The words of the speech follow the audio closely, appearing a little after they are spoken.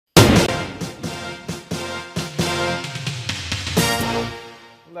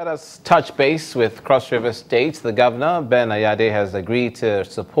Let us touch base with Cross River State. The governor, Ben Ayade, has agreed to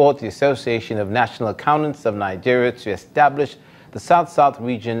support the Association of National Accountants of Nigeria to establish the South-South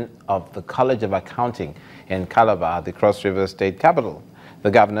region of the College of Accounting in Calabar, the Cross River State capital.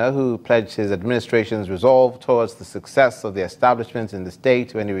 The governor, who pledged his administration's resolve towards the success of the establishment in the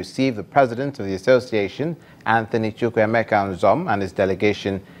state when he received the president of the association, Anthony Chukwuemeka Nzom, and his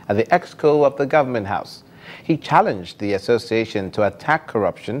delegation at the Exco of the Government House. He challenged the association to attack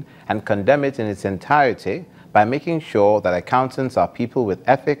corruption and condemn it in its entirety by making sure that accountants are people with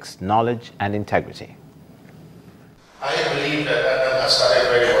ethics, knowledge, and integrity. I believe that started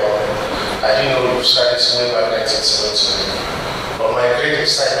very well. I didn't know you started way back 1970. But my great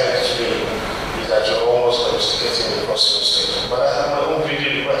excitement today is that you're almost domesticating the Cross River State. But I have my own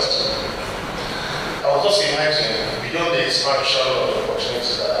video request. I was just imagining, beyond the expansion of the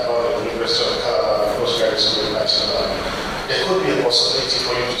opportunities that are on the University of Calabar and Postgraduate School in Nigeria, there could be a possibility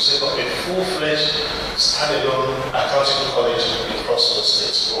for you to set up a full-fledged, standalone accounting college in Cross River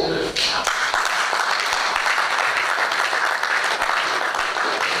State.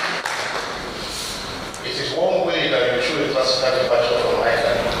 It is one way that you show a classical departure from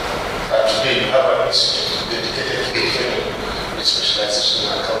Ayade that today you have an institute dedicated to the training with specialization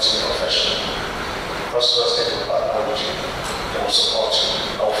in accounting profession. Cross River State will partner with you. They will support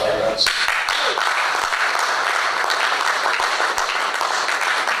our finance.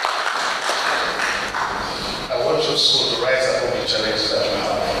 I want your school to rise above the challenges that you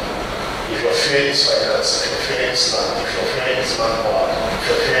have. If your fear is finance, if your fear is land, if your fear is manpower, if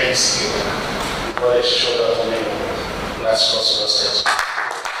your fear is skill, you've got to show that for me. That's Cross River State.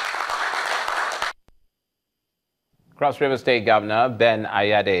 Cross River State Governor Ben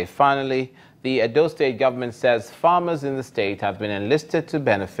Ayade. Finally, the Edo State government says farmers in the state have been enlisted to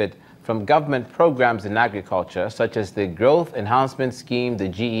benefit from government programs in agriculture, such as the Growth Enhancement Scheme, the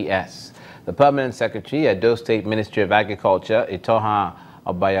GES. The Permanent Secretary, Edo State Ministry of Agriculture, Itoha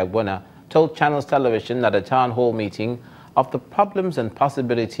Obayagbona, told Channels Television at a town hall meeting of the problems and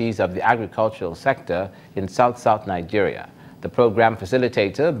possibilities of the agricultural sector in South-South Nigeria. The program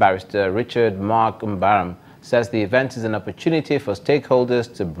facilitator, Barrister Richard Mark Mbaram, says the event is an opportunity for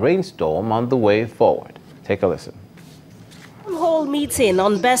stakeholders to brainstorm on the way forward. Take a listen. Hall meeting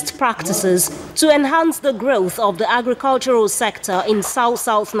on best practices to enhance the growth of the agricultural sector in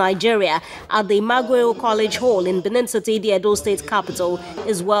South-South Nigeria at the Magueo College Hall in Benin City, the Edo State capital,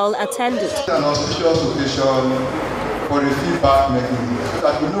 is well attended. An auspicious occasion for the feedback mechanism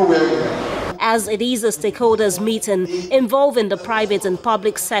that we know where we are. As it is a stakeholders meeting involving the private and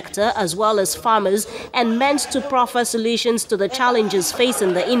public sector as well as farmers and meant to proffer solutions to the challenges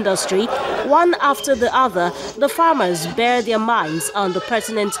facing the industry, one after the other, the farmers bear their minds on the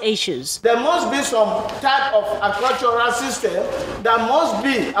pertinent issues. There must be some type of agricultural system that must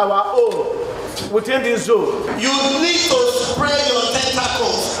be our own within this zone. You need to spread your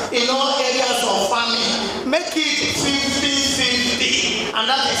tentacles in all areas of farming. Make it 50-50, and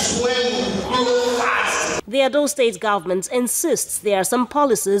that is when we grow fast. The Edo State government insists there are some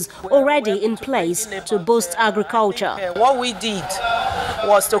policies already in place to boost agriculture. What we did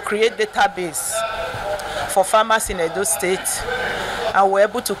was to create database for farmers in Edo State, and we're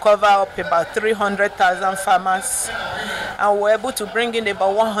able to cover up about 300,000 farmers, and we're able to bring in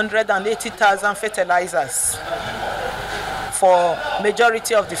about 180,000 fertilizers for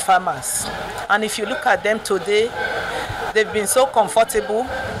majority of the farmers. And if you look at them today, they've been so comfortable,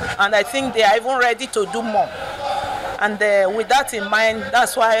 and I think they are even ready to do more. And with that in mind,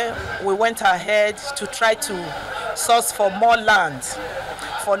 that's why we went ahead to try to source for more land,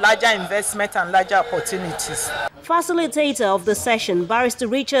 for larger investment and larger opportunities. Facilitator of the session, Barrister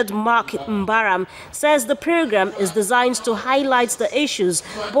Richard Mark Mbaram, says the program is designed to highlight the issues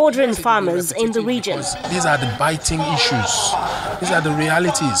bordering farmers in the region. These are the biting issues. These are the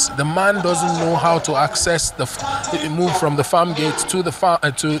realities. The man doesn't know how to access move from the farm gate to the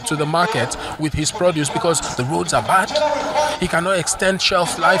to the market with his produce because the roads are bad. He cannot extend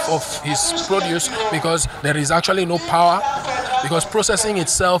shelf life of his produce because there is actually no power. Because processing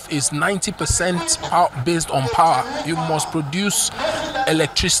itself is 90% based on power. You must produce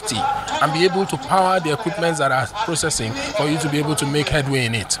electricity and be able to power the equipment that are processing for you to be able to make headway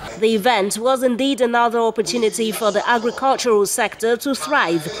in it. The event was indeed another opportunity for the agricultural sector to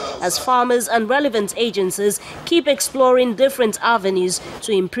thrive as farmers and relevant agencies keep exploring different avenues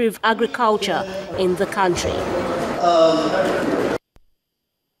to improve agriculture in the country.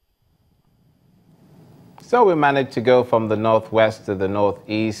 So we managed to go from the northwest to the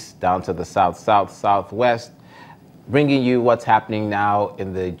northeast, down to the south-south-southwest. bringing you what's happening now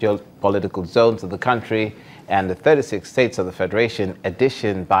in the geopolitical zones of the country and the 36 states of the Federation,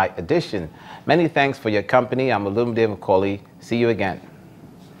 edition by edition. Many thanks for your company. I'm Olumide Macaulay. See you again.